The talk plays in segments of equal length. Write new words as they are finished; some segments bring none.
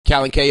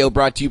Cal and KO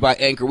brought to you by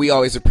Anchor. We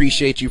always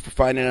appreciate you for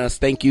finding us.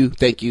 Thank you,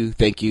 thank you,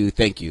 thank you,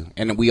 thank you.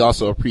 And we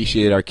also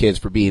appreciate our kids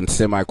for being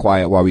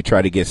semi-quiet while we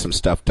try to get some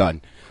stuff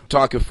done.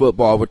 Talking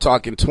football, we're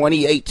talking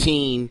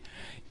 2018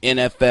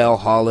 NFL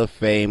Hall of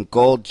Fame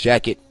Gold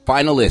Jacket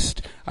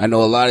finalist. I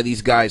know a lot of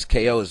these guys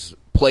KO has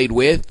played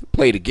with,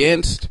 played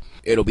against.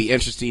 It'll be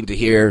interesting to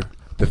hear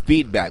the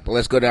feedback. But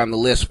let's go down the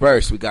list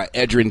first. We got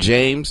Edgerrin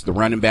James, the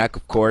running back,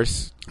 of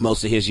course.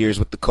 Most of his years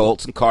with the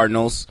Colts and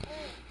Cardinals.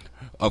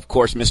 Of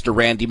course, Mr.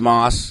 Randy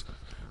Moss,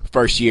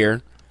 first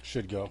year.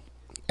 Should go.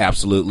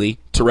 Absolutely.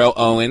 Terrell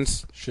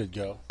Owens. Should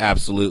go.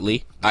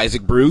 Absolutely.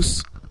 Isaac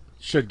Bruce.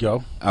 Should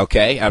go.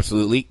 Okay,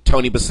 absolutely.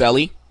 Tony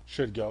Baselli.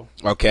 Should go.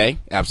 Okay,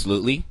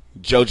 absolutely.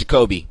 Joe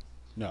Jacoby.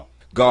 No.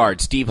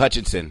 Guard, Steve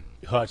Hutchinson.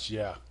 Hutch,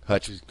 yeah.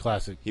 Hutch. Is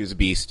classic. He was a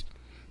beast.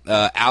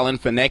 Alan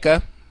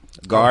Faneca.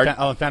 Guard.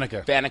 Alan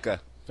Faneca. Faneca.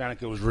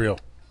 Faneca was real.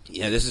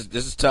 Yeah, this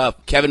is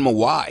tough. Kevin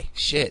Mawai.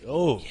 Shit.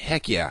 Oh.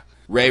 Heck yeah.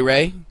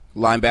 Ray.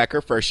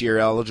 Linebacker, first year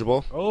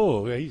eligible.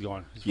 Oh, yeah, he's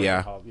going.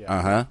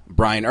 Yeah.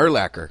 Brian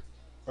Urlacher.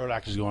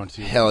 Urlacher's going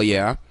too. Hell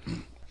yeah.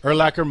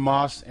 Urlacher,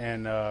 Moss,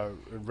 and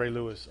Ray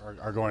Lewis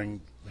are going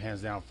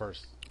hands down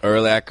first.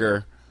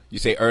 Urlacher. You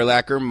say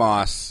Urlacher,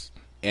 Moss,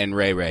 and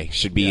Ray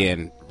should be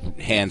in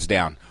hands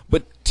down.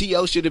 But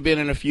T.O. should have been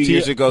in a few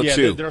years ago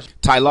too.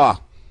 Ty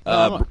Law.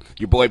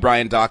 Your boy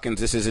Brian Dawkins.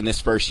 This isn't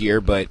his first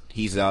year, but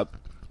he's up.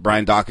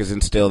 Brian Dawkins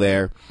is still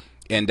there.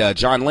 And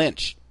John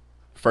Lynch,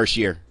 first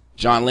year.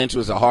 John Lynch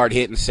was a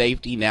hard-hitting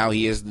safety. Now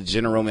he is the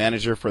general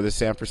manager for the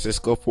San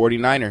Francisco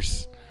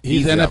 49ers.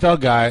 He's an NFL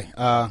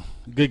guy,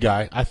 good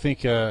guy. I think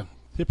he'll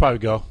probably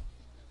go.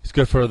 It's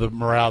good for the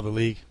morale of the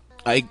league.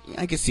 I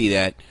can see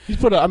that. He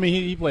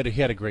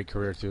had a great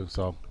career too,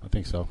 so I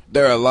think so.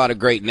 There are a lot of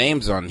great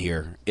names on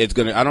here.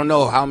 I don't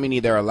know how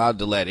many they're allowed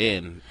to let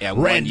in at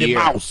Randy 1 year.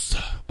 Moss.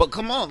 But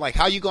come on, like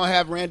how you gonna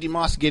have Randy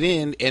Moss get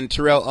in and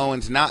Terrell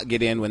Owens not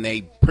get in when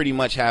they pretty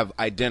much have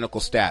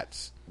identical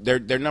stats?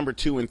 They're number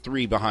 2 and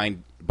 3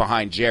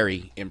 behind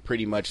Jerry in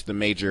pretty much the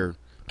major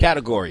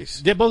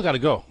categories. They both got to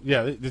go.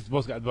 Yeah, they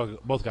both got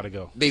to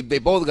go. They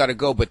both got to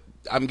go, but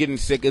I'm getting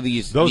sick of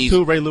these. Those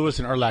two, Ray Lewis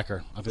and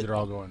Urlacher, I think they're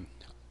all going.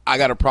 I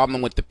got a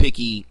problem with the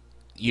picky,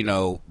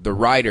 the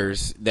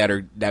writers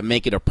that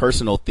make it a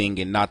personal thing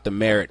and not the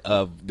merit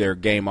of their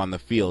game on the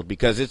field,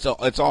 because it's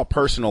all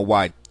personal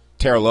why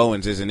Terrell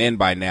Owens isn't in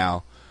by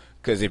now.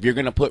 Because if you're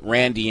going to put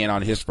Randy in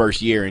on his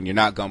first year and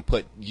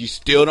you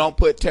still don't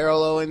put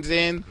Terrell Owens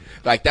in,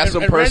 like that's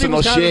some personal Randy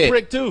was shit. Kind of a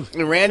prick too.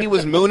 And Randy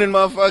was mooning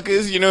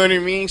motherfuckers, you know what I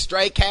mean?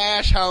 Straight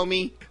cash,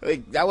 homie.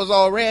 Like that was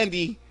all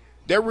Randy.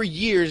 There were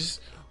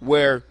years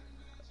where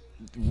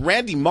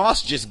Randy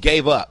Moss just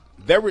gave up.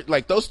 There were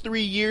like those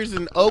 3 years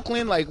in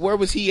Oakland, like where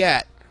was he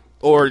at?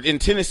 Or in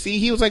Tennessee,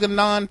 he was like a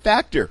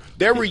non-factor.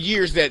 There were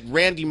years that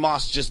Randy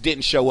Moss just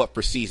didn't show up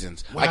for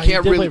seasons. Wow, he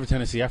did play for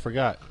Tennessee. I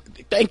forgot.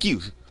 Thank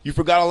you. You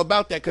forgot all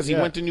about that because he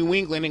went to New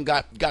England and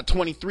got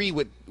 23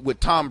 with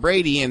Tom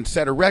Brady and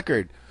set a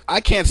record. I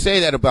can't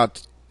say that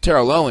about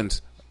Terrell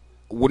Owens.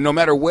 No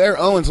matter where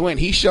Owens went,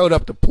 he showed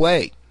up to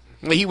play.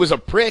 He was a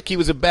prick. He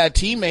was a bad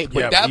teammate,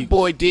 but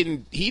boy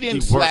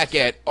didn't slack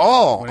at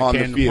all on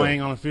the field.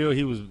 Playing on the field,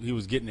 he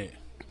was getting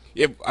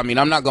it.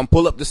 I'm not going to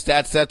pull up the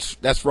stats.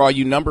 That's for all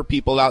you number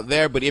people out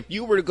there. But if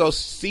you were to go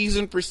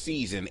season for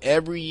season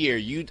every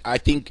year, I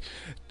think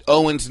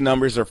Owens'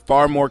 numbers are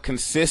far more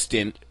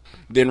consistent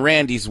than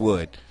Randy's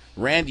would.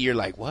 Randy, you're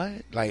like,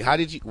 what? Like, how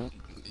did you?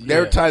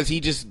 There were times he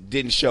just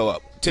didn't show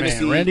up.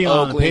 Tennessee, Randy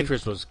Oakland, on the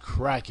Patriots was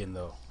cracking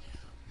though.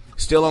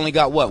 Still only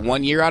got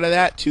 1 year out of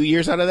that, 2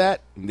 years out of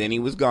that, and then he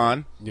was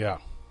gone. Yeah.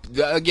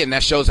 Again,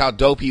 that shows how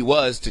dope he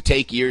was to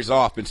take years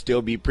off and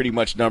still be pretty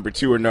much number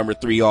 2 or number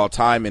 3 all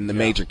time in the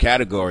major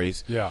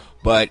categories. Yeah.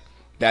 But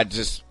that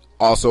just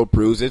also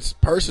proves it's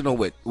personal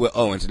with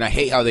Owens, and I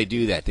hate how they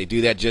do that. They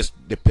do that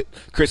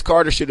Chris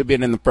Carter should have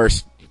been in the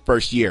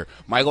first year.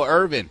 Michael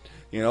Irvin.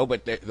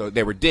 But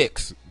they were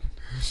dicks,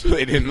 so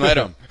they didn't let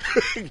them.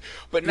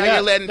 But now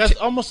you're letting. That's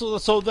almost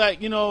so that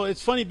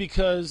it's funny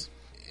because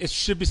it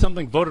should be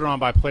something voted on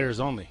by players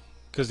only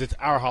because it's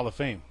our Hall of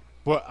Fame.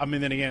 Well, I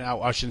mean, then again,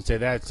 I shouldn't say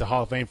that. It's a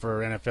Hall of Fame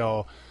for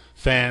NFL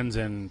fans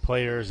and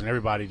players and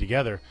everybody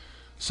together.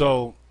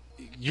 So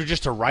you're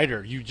just a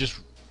writer.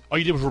 All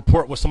you did was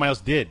report what somebody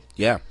else did.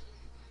 Yeah.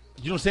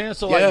 You know what I'm saying?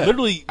 So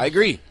literally, I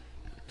agree.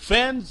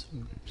 Fans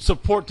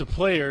support the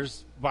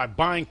players by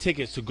buying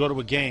tickets to go to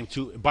a game,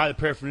 to buy the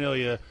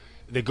paraphernalia,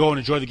 they go and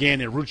enjoy the game,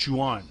 they root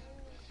you on.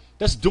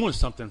 That's doing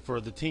something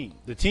for the team.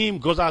 The team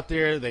goes out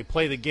there, they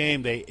play the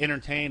game, they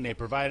entertain, they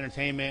provide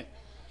entertainment.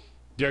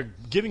 They're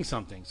giving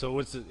something. So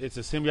it's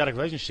a symbiotic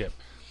relationship.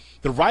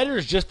 The writer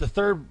is just the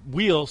third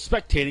wheel,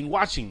 spectating,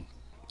 watching.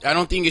 I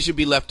don't think it should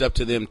be left up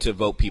to them to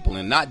vote people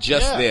in, not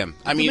just them.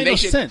 I mean, they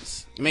should.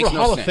 Sense. It makes for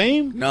no Hall sense. of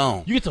Fame?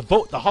 No. You get to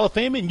vote the Hall of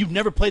Fame, and you've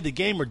never played the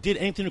game or did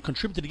anything to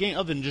contribute to the game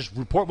other than just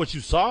report what you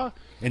saw,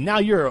 and now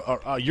you're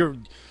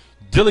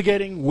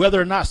delegating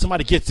whether or not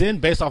somebody gets in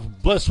based off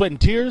blood, sweat, and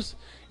tears.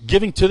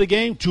 giving to the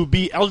game to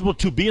be eligible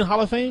to be in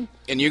Hall of Fame,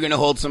 and you're going to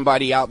hold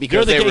somebody out you're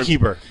because the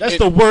gatekeeper. That's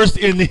the worst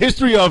in the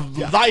history of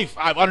life.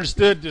 I've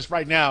understood this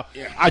right now.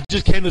 Yeah. I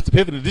just came to this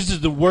epiphany. This is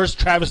the worst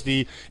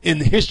travesty in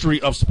the history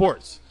of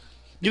sports.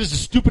 It is the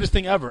stupidest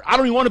thing ever. I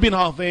don't even want to be in the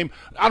Hall of Fame.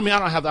 I don't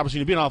have the opportunity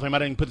to be in the Hall of Fame. I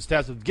didn't put the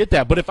stats to get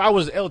that. But if I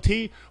was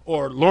LT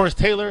or Lawrence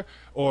Taylor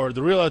or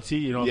the real LT,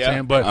 you know what I'm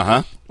saying?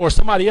 But or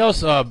somebody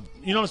else, you know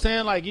what I'm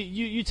saying? Like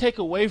you take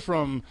away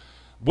from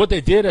what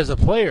they did as a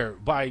player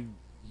by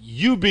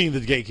you being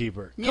the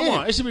gatekeeper. Come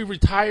on, it should be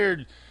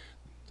retired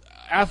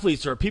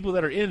athletes or people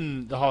that are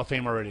in the Hall of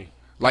Fame already.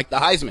 Like the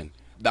Heisman.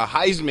 The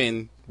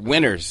Heisman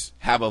winners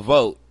have a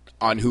vote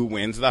on who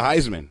wins the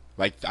Heisman.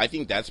 Like, I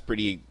think that's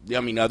pretty –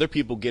 I mean, other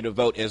people get a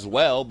vote as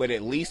well, but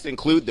at least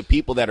include the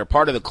people that are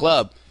part of the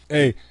club.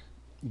 Hey,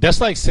 that's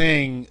like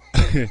saying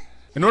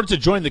in order to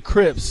join the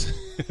Crips,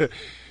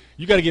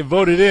 you got to get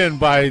voted in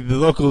by the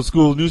local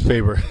school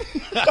newspaper.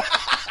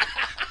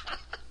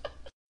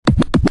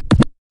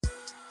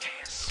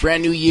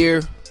 Brand new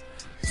year,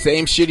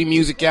 same shitty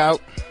music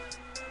out.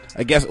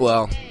 I guess,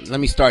 well, let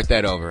me start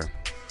that over.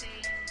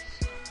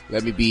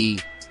 Let me be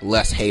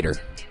less hater.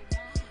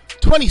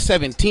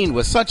 2017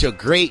 was such a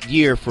great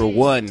year for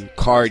one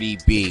Cardi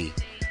B,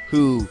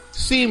 who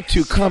seemed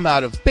to come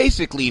out of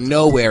basically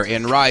nowhere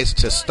and rise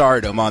to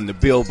stardom on the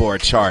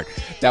Billboard chart.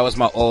 That was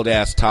my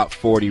old-ass top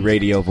 40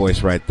 radio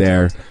voice right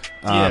there.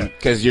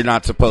 Because you're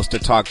not supposed to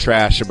talk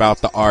trash about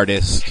the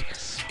artist.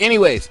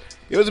 Anyways,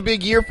 it was a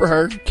big year for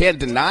her. Can't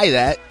deny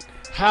that.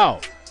 How?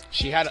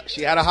 She had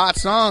a hot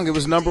song. It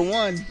was number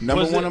one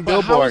on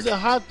Billboard. How is it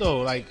hot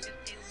though? Like,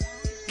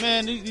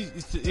 man,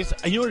 it's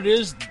you know what it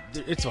is?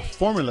 It's a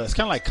formula. It's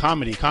kind of like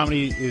comedy.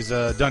 Comedy is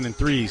done in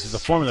threes. It's a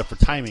formula for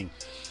timing.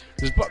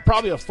 There's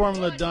probably a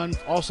formula done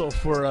also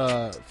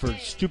for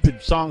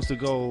stupid songs to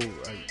go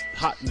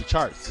hot in the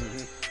charts.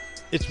 Mm-hmm.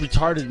 It's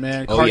retarded,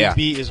 man. Cardi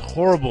B is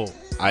horrible.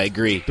 I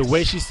agree. The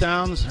way she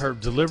sounds, her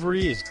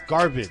delivery is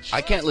garbage.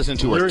 I can't listen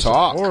to her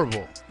talk.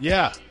 Horrible.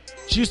 Yeah.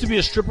 She used to be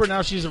a stripper.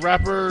 Now she's a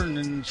rapper, and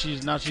then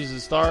she's a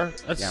star.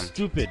 That's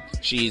stupid.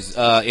 She's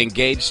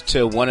engaged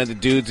to one of the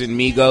dudes in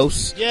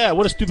Migos. Yeah,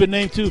 what a stupid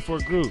name too for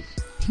a group.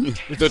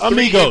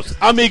 Amigos.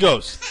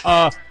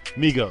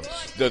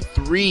 The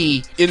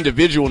three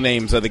individual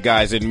names of the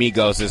guys in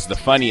Migos is the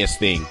funniest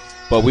thing,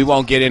 but we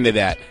won't get into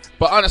that.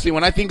 But honestly,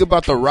 when I think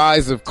about the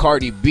rise of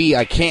Cardi B,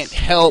 I can't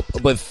help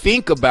but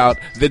think about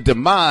the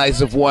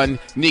demise of one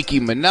Nicki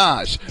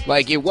Minaj.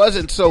 Like, it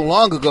wasn't so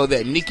long ago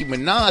that Nicki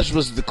Minaj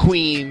was the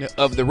queen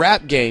of the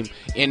rap game,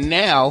 and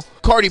now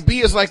Cardi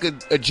B is like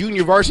a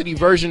junior varsity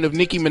version of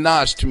Nicki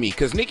Minaj to me,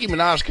 because Nicki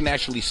Minaj can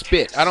actually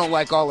spit. I don't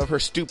like all of her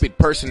stupid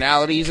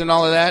personalities and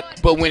all of that,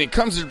 but when it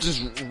comes to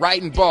just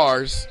writing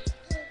bars,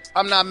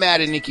 I'm not mad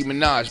at Nicki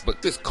Minaj,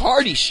 but this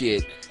Cardi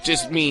shit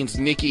just means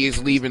Nicki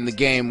is leaving the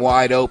game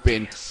wide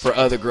open for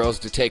other girls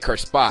to take her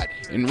spot.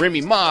 And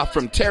Remy Ma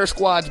from Terror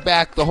Squad's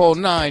back the whole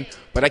nine,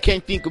 but I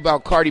can't think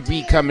about Cardi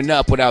B coming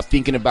up without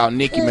thinking about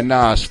Nicki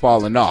Minaj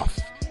falling off.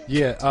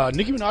 Yeah,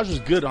 Nicki Minaj was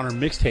good on her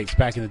mixtapes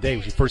back in the day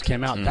when she first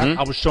came out. Mm-hmm.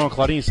 I was showing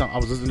Claudine I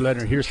was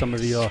letting her hear some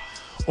of the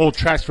old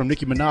tracks from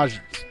Nicki Minaj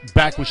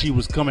back when she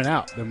was coming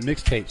out, the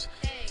mixtapes.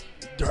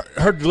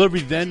 Her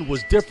delivery then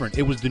was different.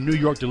 It was the New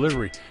York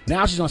delivery.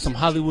 Now she's on some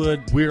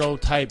Hollywood weirdo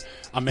type.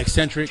 I'm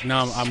eccentric.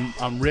 Now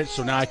I'm rich,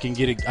 so now I can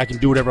get it. I can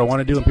do whatever I want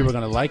to do, and people are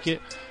gonna like it.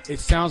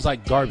 It sounds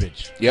like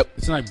garbage. Yep.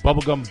 It sounds like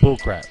bubblegum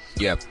bullcrap.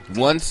 Yep.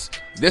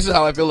 This is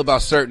how I feel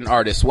about certain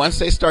artists. Once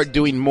they start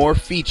doing more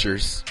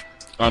features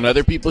on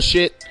other people's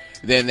shit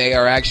than they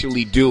are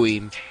actually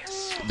doing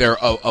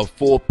a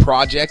full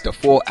project, a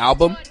full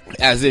album,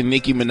 as in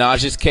Nicki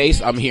Minaj's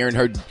case, I'm hearing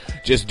her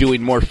just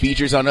doing more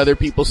features on other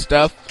people's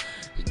stuff.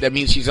 That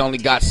means she's only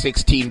got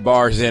 16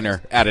 bars in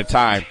her at a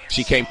time.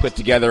 She can't put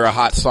together a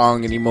hot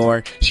song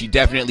anymore. She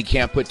definitely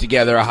can't put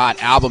together a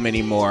hot album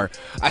anymore.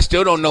 I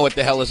still don't know what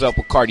the hell is up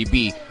with Cardi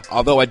B,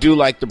 although I do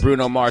like the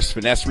Bruno Mars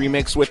Finesse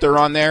remix with her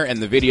on there, and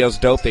the video's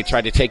dope. They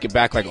tried to take it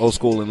back like old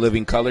school and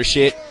Living Color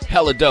shit.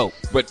 Hella dope.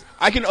 But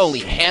I can only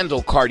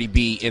handle Cardi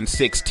B in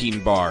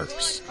 16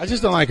 bars. I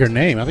just don't like her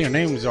name. I think her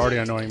name is already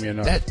annoying me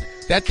enough.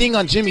 That thing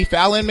on Jimmy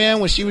Fallon,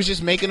 man, when she was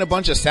just making a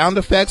bunch of sound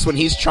effects when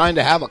he's trying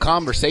to have a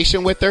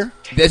conversation with her,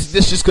 this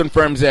just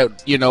confirms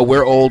that, you know,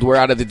 we're old, we're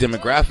out of the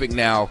demographic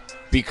now,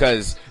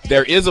 because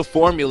there is a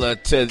formula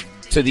to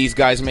these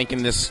guys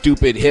making this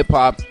stupid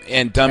hip-hop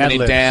and dumbing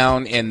Ad-libs. it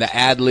down and the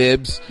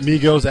ad-libs.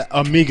 Amigos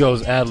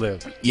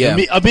ad-lib. Yeah.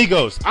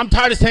 Amigos. I'm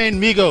tired of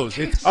saying Migos.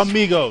 It's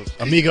Amigos.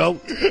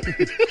 Amigo.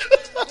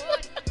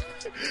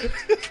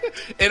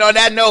 And on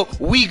that note,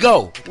 we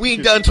go. We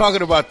ain't done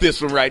talking about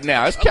this one right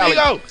now. It's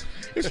Cali.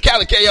 It's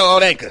Cali KO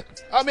on Anchor.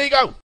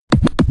 Amigo.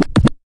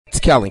 It's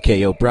Cal and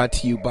KO, brought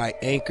to you by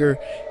Anchor.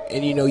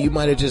 And you know, you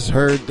might have just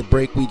heard the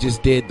break we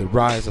just did, the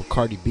rise of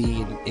Cardi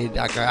B. And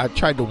I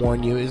tried to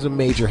warn you, it's a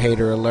major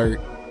hater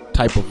alert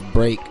type of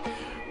break.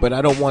 But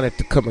I don't want it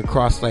to come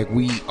across like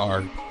we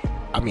are.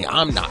 I mean,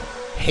 I'm not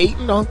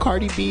hating on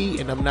Cardi B,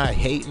 and I'm not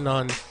hating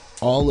on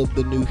all of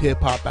the new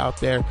hip hop out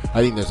there.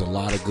 I think there's a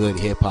lot of good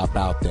hip hop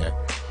out there.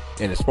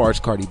 And as far as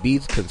Cardi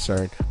B's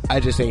concerned, I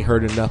just ain't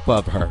heard enough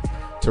of her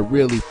to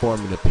really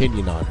form an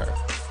opinion on her.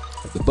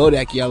 If the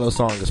Bodak Yellow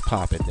song is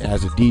popping,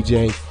 as a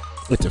DJ,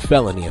 it's a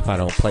felony if I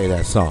don't play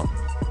that song.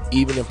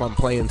 Even if I'm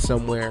playing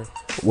somewhere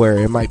where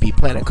it might be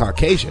Planet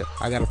Caucasia,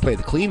 I gotta play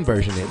the clean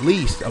version at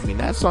least. I mean,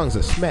 that song's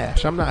a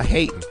smash. I'm not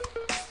hating.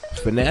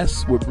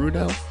 Finesse with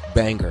Bruno,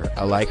 banger.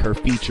 I like her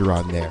feature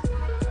on there.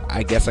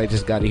 I guess I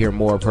just gotta hear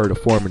more of her to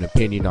form an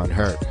opinion on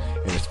her.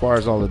 And as far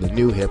as all of the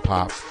new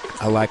hip-hop,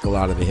 I like a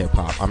lot of the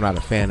hip-hop. I'm not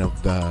a fan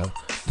of the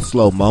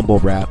slow mumble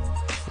rap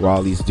where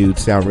all these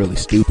dudes sound really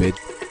stupid.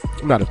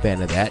 I'm not a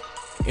fan of that.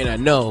 And I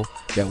know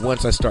that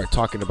once I start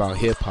talking about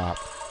hip-hop,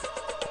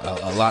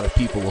 a lot of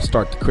people will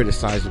start to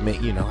criticize me.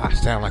 You know, I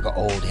sound like an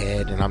old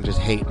head and I'm just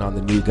hating on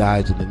the new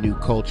guys and the new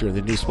culture and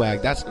the new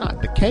swag. That's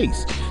not the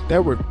case.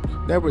 There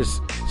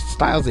was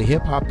styles of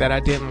hip-hop that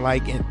I didn't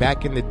like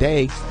back in the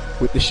day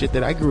with the shit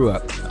that I grew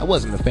up. I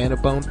wasn't a fan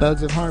of Bone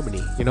Thugs and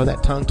Harmony. You know,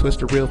 that tongue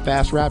twister real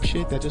fast rap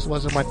shit, that just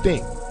wasn't my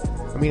thing.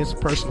 I mean, it's a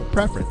personal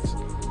preference.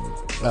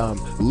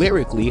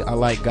 Lyrically, I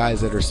like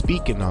guys that are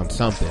speaking on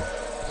something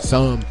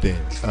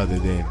other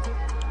than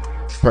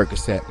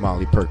Percocet,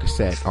 Molly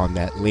Percocet on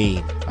that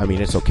lean. I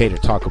mean, it's okay to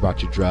talk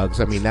about your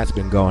drugs. I mean, that's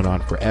been going on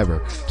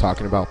forever.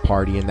 Talking about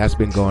partying, that's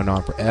been going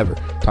on forever.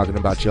 Talking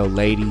about your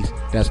ladies,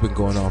 that's been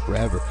going on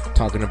forever.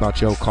 Talking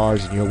about your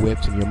cars and your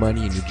whips and your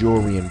money and your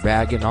jewelry and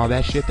bag and all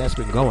that shit, that's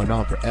been going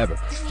on forever.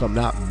 So I'm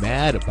not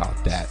mad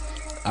about that.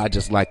 I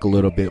just like a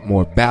little bit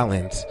more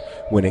balance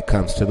when it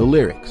comes to the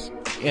lyrics.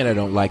 And I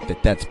don't like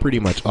that that's pretty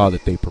much all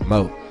that they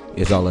promote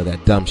is all of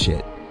that dumb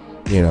shit.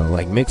 You know,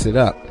 like, mix it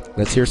up.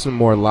 Let's hear some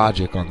more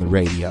Logic on the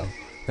radio.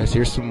 Let's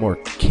hear some more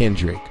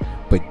Kendrick,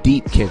 but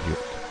deep Kendrick.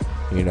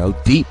 You know,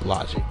 deep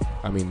Logic.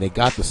 I mean, they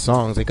got the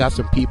songs. They got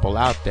some people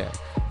out there.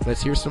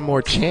 Let's hear some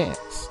more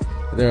Chance.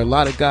 There are a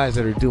lot of guys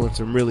that are doing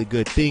some really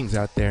good things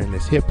out there in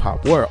this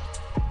hip-hop world.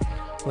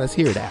 Let's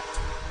hear that.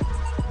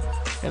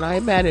 And I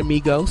ain't mad at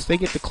Migos. They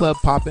get the club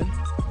popping.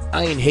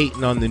 I ain't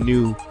hating on the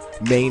new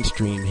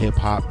mainstream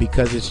hip-hop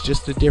because it's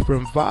just a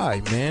different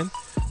vibe, man.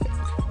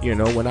 You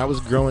know, when I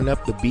was growing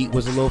up, the beat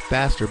was a little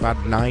faster,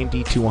 about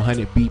 90 to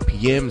 100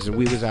 BPMs, and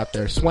we was out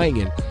there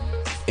swinging.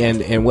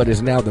 And what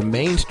is now the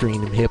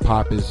mainstream of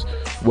hip-hop is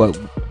what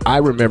I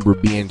remember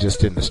being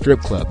just in the strip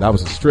club. That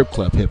was a strip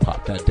club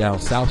hip-hop, that down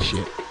south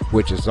shit,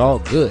 which is all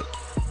good.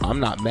 I'm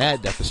not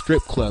mad that the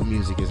strip club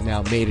music has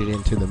now made it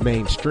into the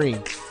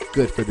mainstream.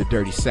 Good for the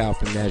dirty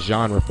south and that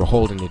genre for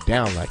holding it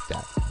down like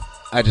that.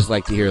 I just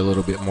like to hear a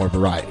little bit more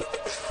variety.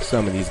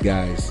 Some of these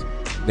guys,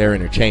 they're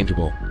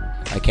interchangeable.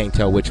 I can't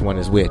tell which one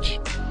is which,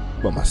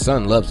 but my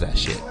son loves that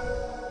shit.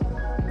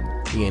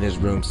 He in his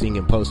room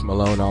singing Post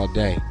Malone all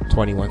day,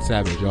 21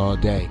 Savage all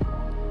day.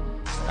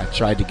 I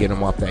tried to get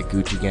him off that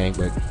Gucci Gang,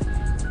 but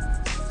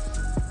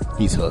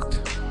he's hooked.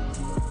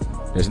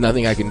 There's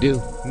nothing I can do.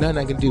 Nothing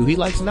I can do. He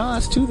likes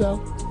Nas too, though.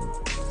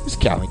 It's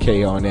Calvin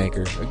K on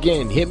Anchor.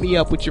 Again, hit me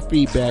up with your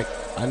feedback.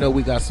 I know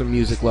we got some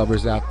music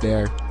lovers out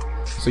there.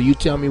 So you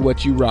tell me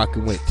what you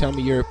rocking with. Tell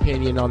me your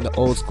opinion on the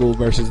old school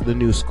versus the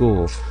new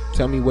school.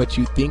 Tell me what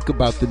you think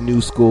about the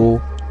new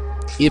school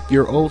if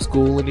you're old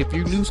school, and if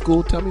you're new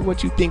school, tell me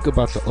what you think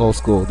about the old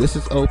school. This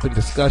is open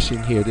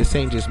discussion here. This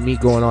ain't just me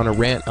going on a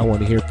rant. I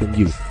want to hear from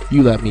you.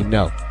 You let me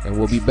know, and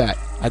we'll be back.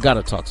 I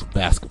gotta talk some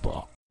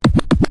basketball.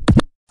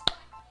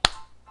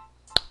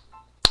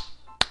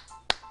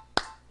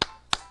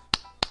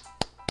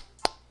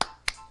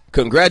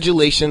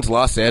 Congratulations,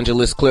 Los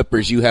Angeles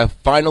Clippers. You have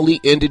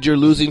finally ended your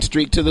losing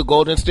streak to the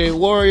Golden State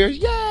Warriors.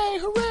 Yay!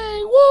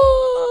 Hooray!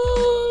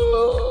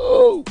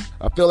 Woo!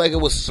 I feel like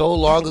it was so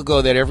long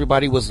ago that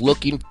everybody was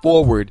looking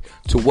forward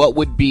to what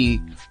would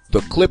be the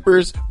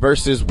Clippers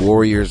versus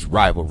Warriors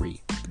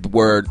rivalry,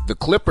 where the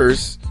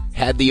Clippers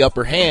had the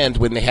upper hand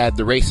when they had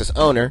the racist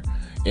owner,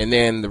 and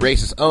then the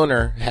racist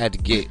owner had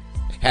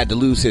to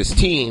lose his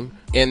team,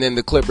 and then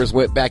the Clippers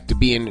went back to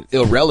being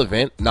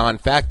irrelevant,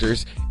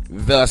 non-factors.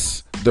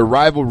 Thus, the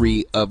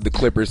rivalry of the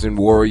Clippers and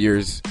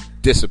Warriors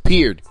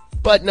disappeared.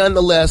 But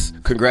nonetheless,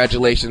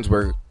 congratulations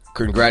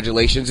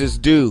is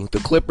due. The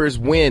Clippers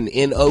win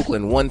in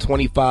Oakland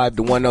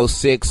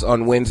 125-106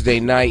 on Wednesday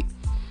night.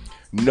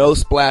 No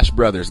Splash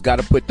Brothers.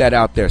 Got to put that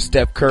out there.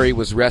 Steph Curry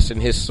was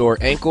resting his sore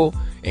ankle,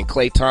 and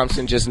Klay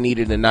Thompson just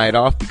needed a night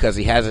off because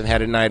he hasn't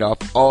had a night off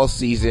all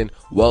season.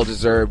 Well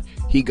deserved.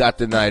 He got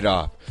the night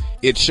off.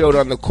 It showed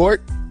on the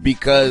court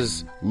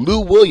because Lou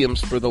Williams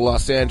for the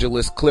Los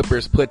Angeles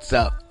Clippers puts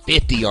up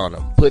 50 on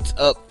them. Puts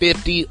up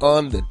 50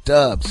 on the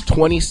Dubs.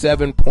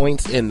 27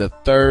 points in the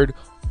third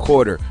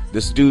quarter.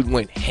 This dude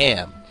went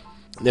ham.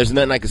 There's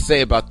nothing I can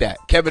say about that.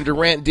 Kevin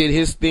Durant did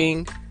his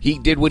thing. He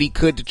did what he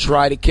could to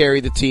try to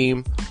carry the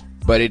team,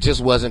 but it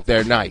just wasn't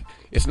their night.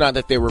 It's not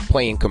that they were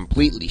playing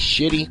completely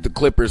shitty. The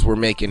Clippers were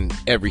making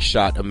every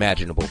shot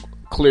imaginable.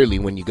 Clearly,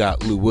 when you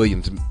got Lou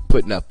Williams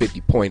putting up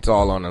 50 points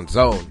all on his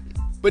own.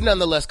 But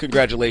nonetheless,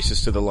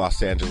 congratulations to the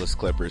Los Angeles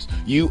Clippers.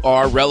 You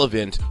are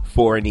relevant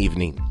for an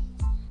evening.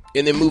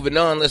 And then moving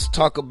on, let's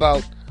talk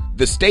about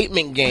The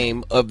statement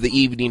game of the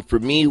evening for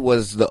me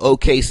was the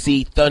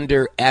OKC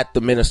Thunder at the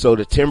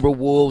Minnesota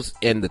Timberwolves,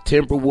 and the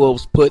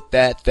Timberwolves put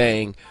that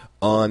thing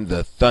on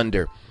the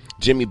Thunder.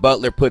 Jimmy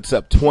Butler puts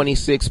up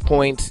 26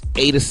 points,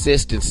 8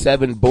 assists, and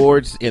 7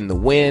 boards in the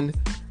win.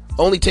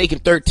 Only taking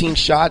 13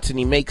 shots, and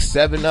he makes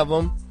 7 of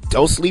them.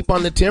 Don't sleep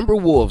on the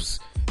Timberwolves.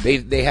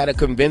 They had a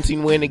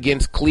convincing win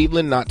against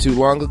Cleveland not too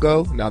long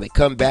ago. Now they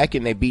come back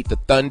and they beat the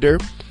Thunder.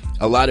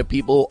 A lot of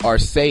people are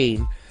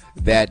saying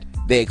that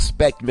they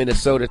expect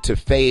Minnesota to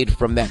fade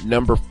from that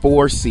number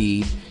 4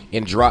 seed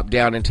and drop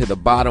down into the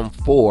bottom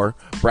 4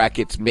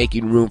 brackets,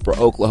 making room for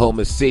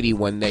Oklahoma City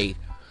when they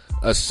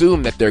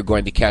assume that they're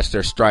going to catch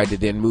their stride to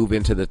then move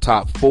into the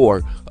top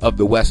 4 of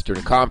the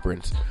Western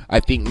Conference. I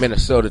think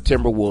Minnesota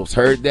Timberwolves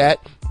heard that,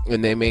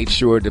 and they made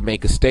sure to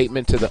make a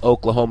statement to the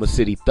Oklahoma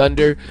City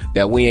Thunder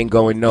that we ain't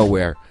going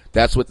nowhere.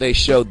 That's what they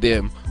showed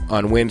them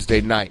on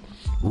Wednesday night.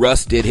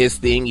 Russ did his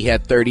thing. He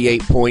had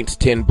 38 points,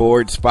 10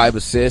 boards, 5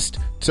 assists,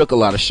 took a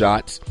lot of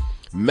shots.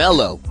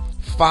 Melo,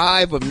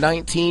 5 of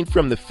 19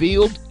 from the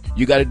field.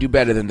 You got to do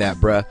better than that,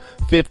 bruh.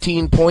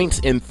 15 points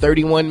in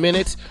 31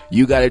 minutes.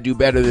 You got to do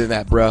better than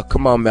that, bruh.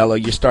 Come on, Melo.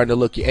 You're starting to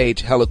look your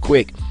age hella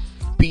quick.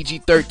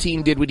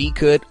 PG-13 did what he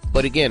could.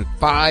 But again,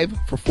 5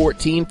 for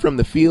 14 from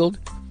the field.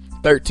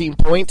 13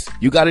 points.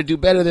 You got to do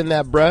better than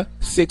that, bruh.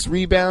 6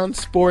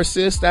 rebounds, 4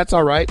 assists. That's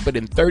all right. But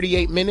in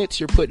 38 minutes,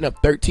 you're putting up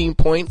 13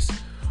 points.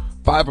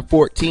 5 or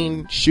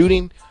 14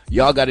 shooting.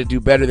 Y'all got to do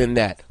better than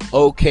that.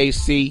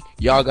 OKC,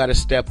 y'all got to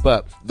step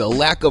up. The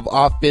lack of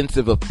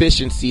offensive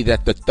efficiency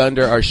that the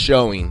Thunder are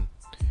showing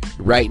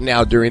right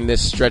now during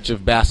this stretch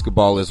of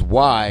basketball is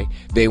why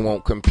they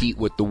won't compete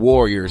with the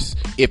Warriors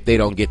if they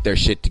don't get their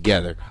shit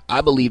together.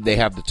 I believe they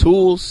have the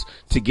tools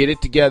to get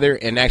it together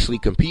and actually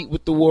compete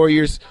with the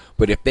Warriors,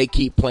 but if they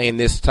keep playing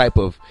this type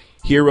of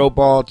hero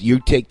ball, you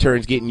take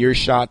turns getting your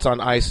shots on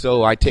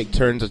ISO, I take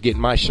turns of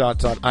getting my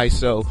shots on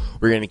ISO,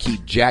 we're going to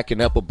keep jacking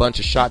up a bunch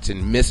of shots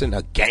and missing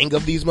a gang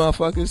of these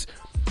motherfuckers,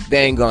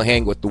 they ain't going to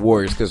hang with the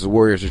Warriors because the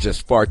Warriors are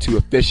just far too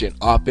efficient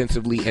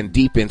offensively and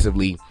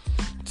defensively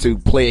to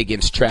play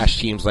against trash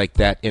teams like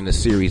that in a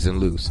series and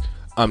lose.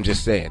 I'm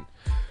just saying.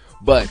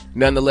 But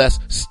nonetheless,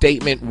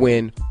 statement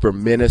win for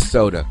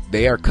Minnesota.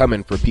 They are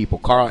coming for people.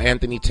 Karl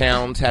Anthony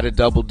Towns had a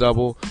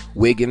double-double.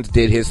 Wiggins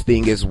did his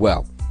thing as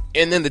well.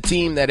 And then the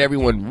team that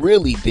everyone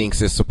really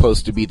thinks is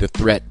supposed to be the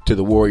threat to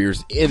the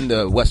Warriors in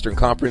the Western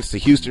Conference, the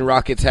Houston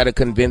Rockets had a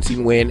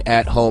convincing win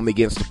at home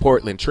against the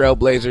Portland Trail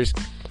Blazers.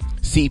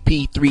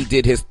 CP3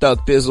 did his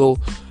thug thizzle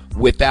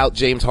without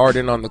James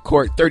Harden on the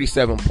court.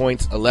 37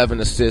 points,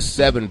 11 assists,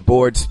 7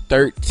 boards,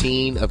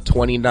 13 of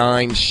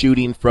 29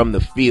 shooting from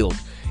the field.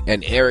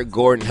 And Eric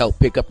Gordon helped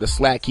pick up the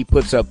slack. He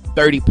puts up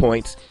 30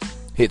 points,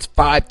 hits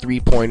 5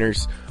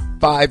 3-pointers,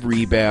 5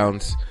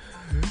 rebounds.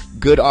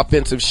 Good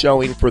offensive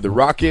showing for the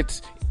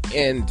Rockets.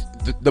 And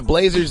the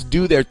Blazers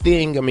do their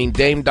thing. I mean,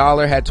 Dame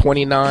Dollar had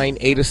 29,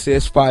 8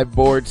 assists, 5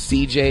 boards.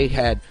 CJ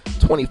had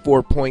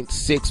 24 points,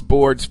 6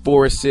 boards,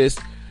 4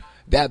 assists.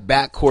 That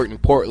backcourt in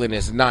Portland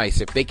is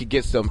nice. If they could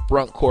get some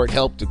front court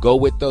help to go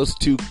with those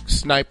 2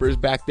 snipers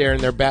back there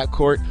in their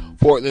backcourt,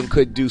 Portland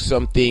could do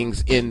some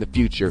things in the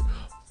future.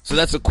 So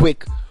that's a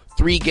quick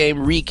 3-game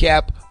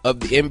recap of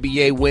the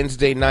NBA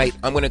Wednesday night.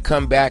 I'm going to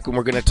come back and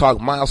we're going to talk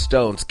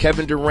milestones.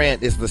 Kevin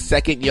Durant is the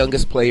second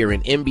youngest player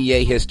in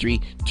NBA history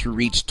to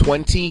reach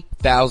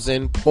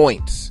 20,000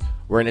 points.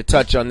 We're going to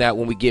touch on that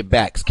when we get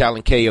back. It's Cal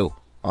and KO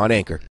on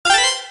Anchor.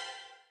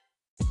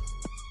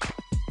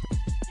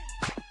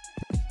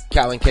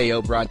 Cal and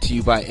KO brought to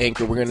you by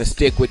Anchor. We're going to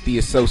stick with the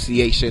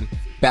association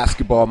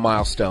basketball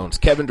milestones.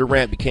 Kevin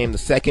Durant became the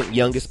second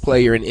youngest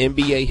player in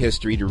NBA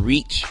history to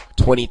reach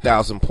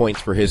 20,000 points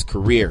for his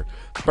career.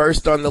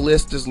 First on the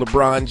list is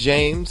LeBron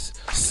James.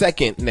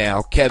 Second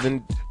now,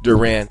 Kevin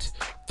Durant.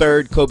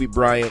 Third, Kobe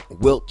Bryant.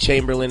 Wilt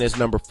Chamberlain is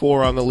number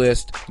 4 on the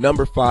list.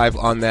 Number 5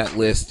 on that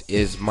list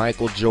is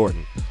Michael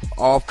Jordan.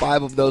 All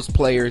 5 of those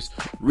players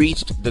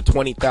reached the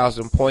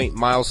 20,000 point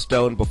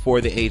milestone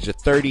before the age of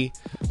 30.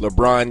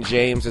 LeBron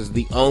James is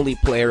the only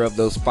player of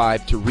those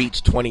 5 to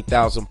reach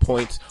 20,000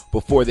 points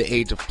before the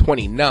age of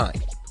 29.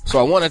 So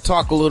I want to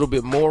talk a little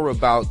bit more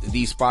about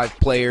these 5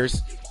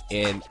 players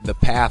and the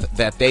path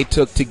that they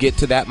took to get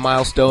to that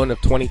milestone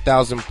of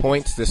 20,000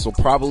 points. This will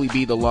probably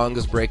be the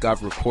longest break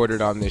I've recorded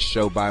on this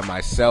show by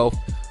myself.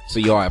 So,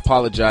 I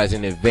apologize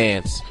in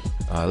advance.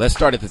 Let's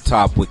start at the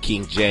top with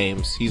King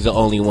James. He's the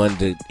only one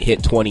to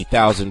hit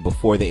 20,000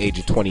 before the age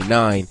of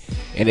 29,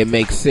 and it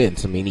makes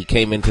sense. I mean, he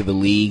came into the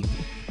league,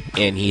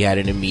 and he had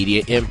an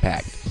immediate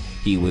impact.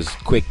 He was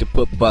quick to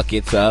put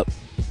buckets up,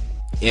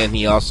 and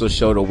he also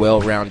showed a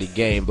well-rounded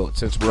game. But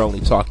since we're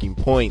only talking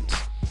points,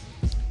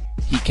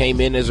 he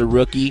came in as a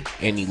rookie,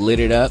 and he lit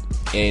it up,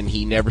 and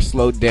he never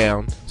slowed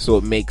down, so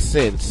it makes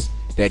sense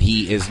that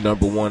he is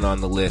number 1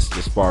 on the list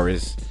as far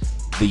as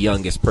the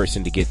youngest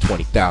person to get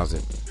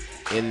 20,000.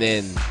 And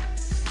then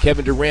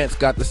Kevin Durant's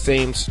got the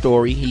same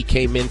story. He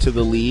came into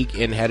the league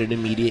and had an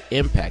immediate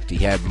impact. He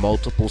had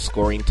multiple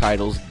scoring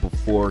titles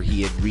before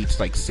he had reached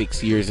like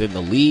 6 years in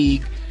the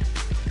league.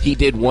 He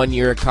did 1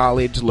 year of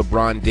college.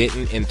 LeBron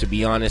didn't. And to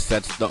be honest,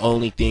 that's the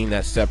only thing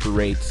that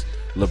separates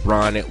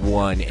LeBron at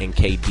 1 and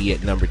KD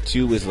at number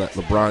 2 is that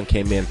LeBron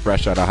came in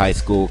fresh out of high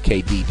school.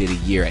 KD did a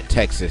year at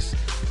Texas.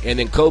 And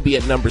then Kobe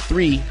at number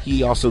 3,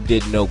 he also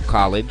did no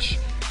college,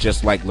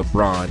 just like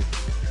LeBron.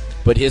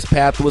 But his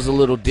path was a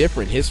little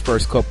different. His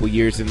first couple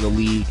years in the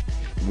league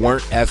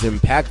weren't as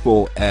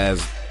impactful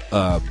as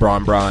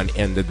Bron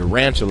and the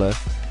Durantula.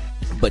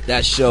 But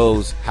that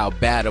shows how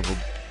bad of a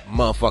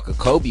motherfucker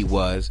Kobe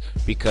was,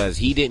 because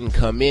he didn't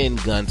come in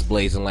guns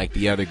blazing like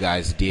the other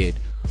guys did,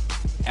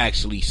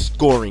 actually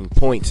scoring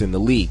points in the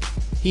league.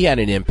 He had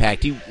an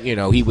impact.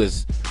 He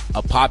was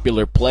a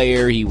popular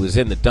player. He was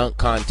in the dunk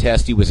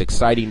contest. He was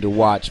exciting to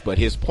watch, but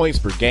his points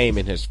per game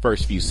in his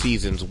first few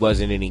seasons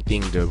wasn't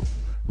anything to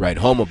write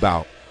home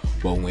about.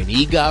 But when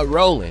he got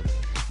rolling,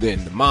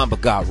 then the Mamba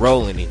got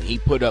rolling, and he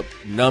put up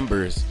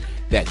numbers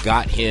that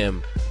got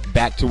him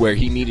back to where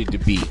he needed to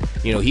be.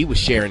 He was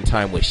sharing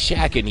time with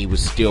Shaq, and he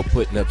was still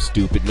putting up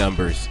stupid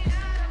numbers.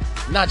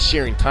 Not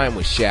sharing time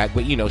with Shaq,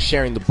 but,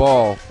 sharing the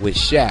ball with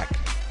Shaq,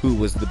 who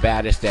was the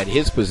baddest at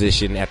his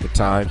position at the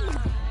time.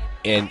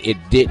 And it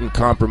didn't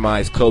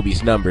compromise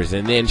Kobe's numbers.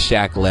 And then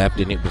Shaq left,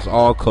 and it was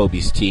all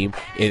Kobe's team.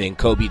 And then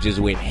Kobe just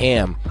went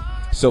ham.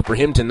 So for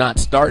him to not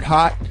start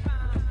hot,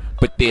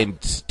 but then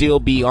still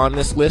be on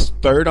this list,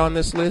 third on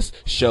this list,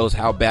 shows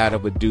how bad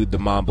of a dude the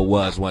Mamba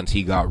was once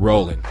he got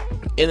rolling.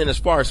 And then as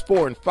far as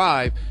 4 and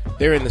 5,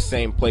 they're in the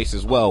same place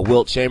as well.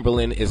 Wilt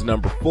Chamberlain is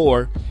number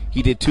 4.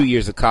 He did 2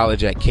 years of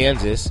college at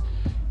Kansas.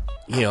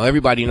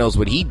 Everybody knows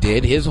what he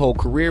did. His whole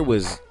career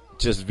was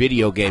just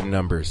video game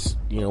numbers.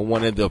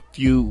 One of the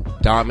few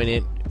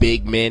dominant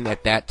big men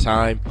at that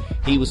time.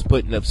 He was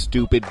putting up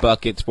stupid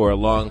buckets for a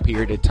long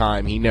period of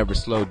time. He never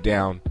slowed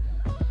down.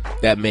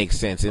 That makes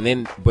sense.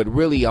 But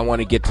really, I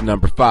want to get to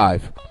number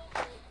 5,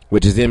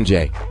 which is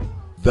MJ,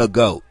 the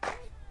GOAT.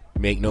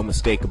 Make no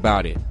mistake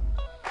about it.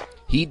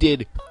 He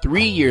did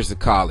 3 years of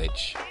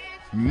college,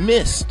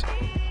 missed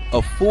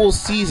a full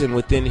season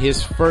within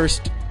his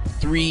first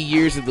 3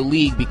 years of the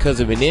league because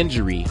of an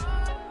injury,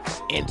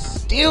 and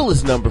still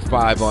is number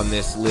 5 on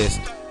this list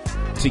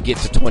to get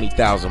to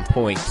 20,000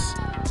 points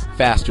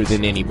faster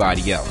than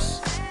anybody else.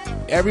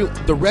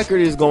 The record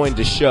is going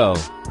to show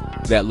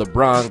that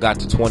LeBron got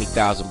to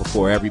 20,000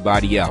 before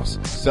everybody else.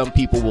 Some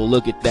people will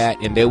look at that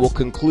and they will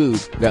conclude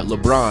that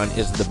LeBron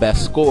is the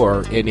best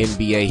scorer in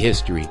NBA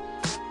history.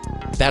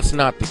 That's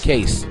not the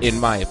case, in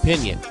my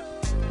opinion.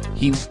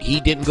 He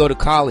didn't go to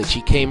college.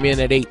 He came in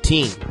at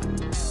 18.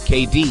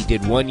 KD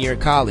did 1 year of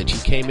college. He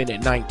came in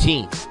at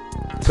 19.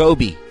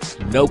 Kobe,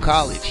 no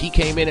college. He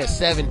came in at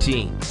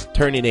 17,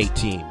 turning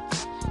 18.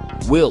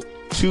 Wilt,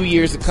 2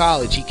 years of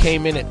college. He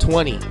came in at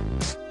 20.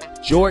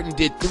 Jordan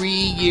did 3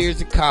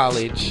 years of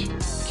college,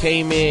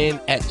 came in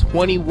at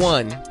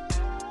 21,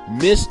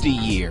 missed a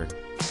year,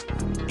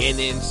 and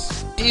then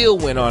still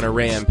went on a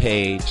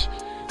rampage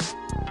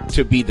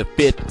to be the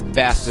 5th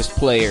fastest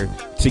player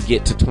to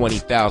get to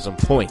 20,000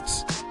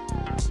 points.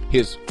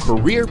 His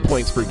career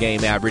points per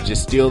game average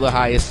is still the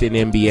highest in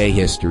NBA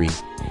history.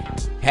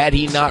 Had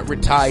he not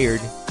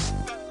retired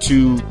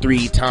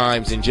 2-3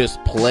 times and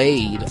just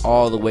played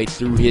all the way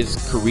through his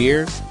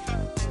career,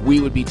 we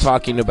would be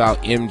talking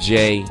about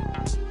MJ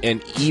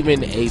in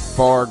even a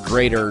far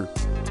greater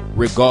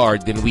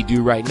regard than we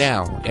do right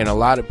now. And a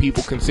lot of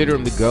people consider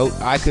him the GOAT.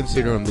 I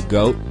consider him the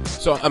GOAT.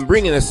 So I'm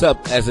bringing this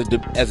up as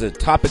a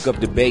topic of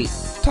debate,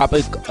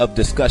 topic of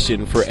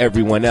discussion for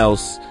everyone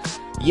else.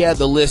 Yeah,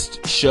 the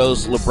list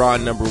shows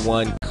LeBron number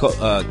 1,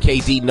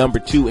 KD number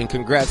 2, and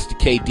congrats to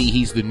KD.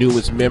 He's the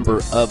newest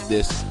member of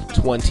this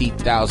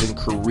 20,000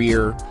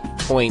 career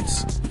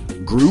points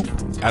group.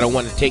 I don't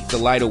want to take the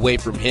light away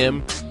from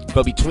him,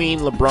 but between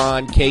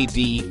LeBron,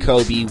 KD,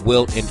 Kobe,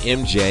 Wilt, and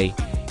MJ,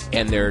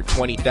 and their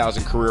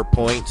 20,000 career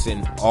points,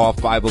 and all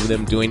 5 of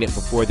them doing it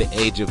before the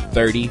age of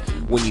 30,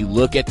 when you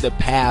look at the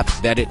path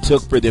that it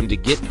took for them to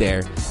get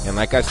there, and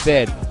like I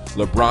said,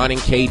 LeBron and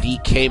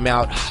KD came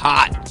out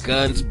hot,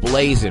 guns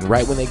blazing.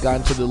 Right when they got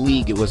into the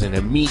league, it was an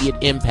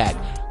immediate impact.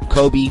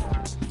 Kobe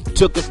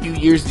took a few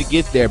years to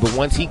get there, but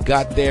once he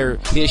got there,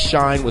 his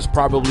shine was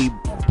probably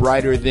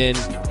brighter than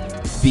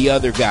the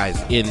other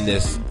guys in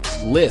this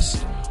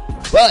list.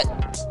 But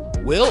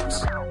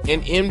Wilt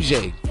and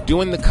MJ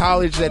doing the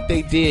college that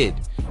they did,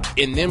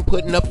 and then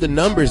putting up the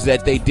numbers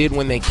that they did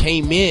when they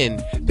came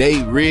in,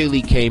 they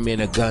really came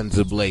in a guns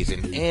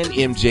a-blazing. And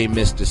MJ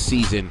missed a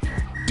season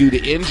due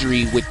to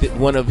injury with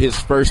one of his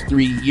first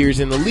 3 years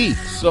in the league.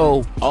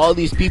 So all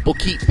these people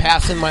keep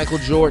passing Michael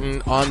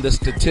Jordan on the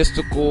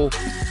statistical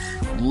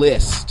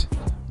list,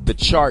 the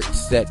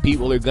charts that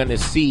people are going to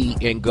see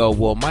and go,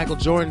 well, Michael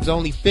Jordan's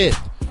only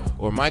 5th,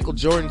 or Michael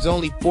Jordan's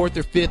only 4th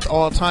or 5th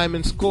all time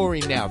in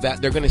scoring now.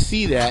 That they're going to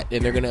see that,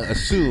 and they're going to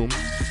assume,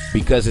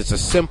 because it's a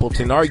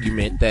simpleton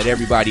argument, that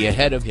everybody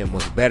ahead of him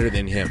was better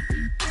than him.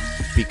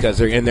 Because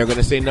they're going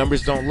to say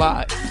numbers don't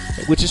lie,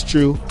 which is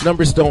true.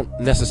 Numbers don't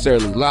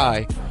necessarily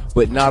lie,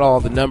 but not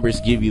all the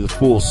numbers give you the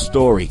full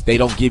story. They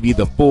don't give you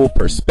the full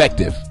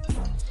perspective.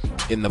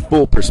 And the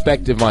full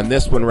perspective on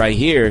this one right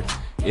here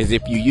is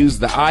if you use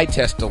the eye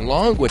test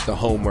along with the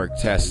homework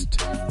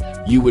test,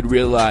 you would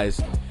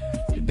realize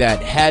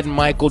that had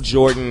Michael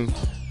Jordan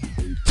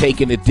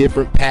taken a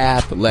different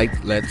path,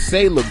 like let's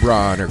say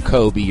LeBron or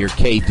Kobe or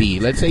KD,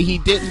 let's say he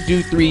didn't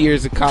do 3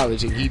 years of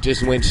college and he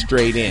just went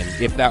straight in,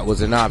 if that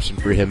was an option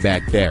for him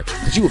back there,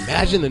 could you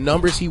imagine the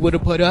numbers he would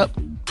have put up?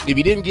 If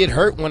he didn't get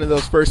hurt one of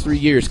those first 3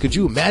 years, could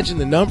you imagine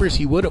the numbers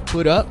he would have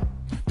put up?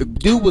 The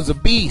dude was a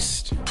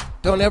beast.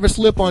 Don't ever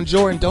slip on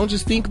Jordan. Don't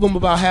just think of him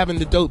about having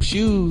the dope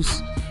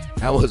shoes.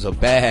 That was a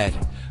bad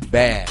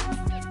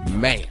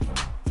man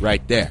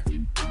right there.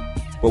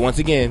 But once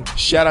again,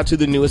 shout out to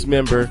the newest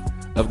member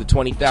of the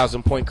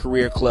 20,000 Point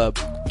Career Club,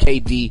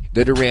 KD,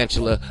 the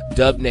Durantula,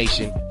 Dub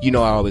Nation. You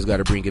know I always got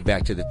to bring it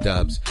back to the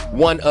Dubs.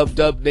 One of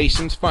Dub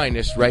Nation's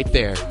finest right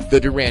there, the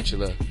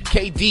Durantula.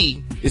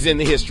 KD is in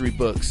the history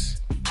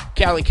books.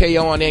 Cal and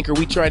KO on Anchor,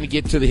 we trying to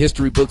get to the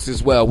history books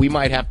as well. We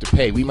might have to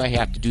pay. We might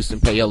have to do some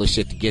payola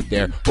shit to get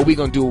there. But we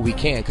going to do what we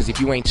can, because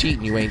if you ain't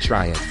cheating, you ain't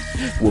trying.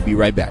 We'll be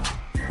right back.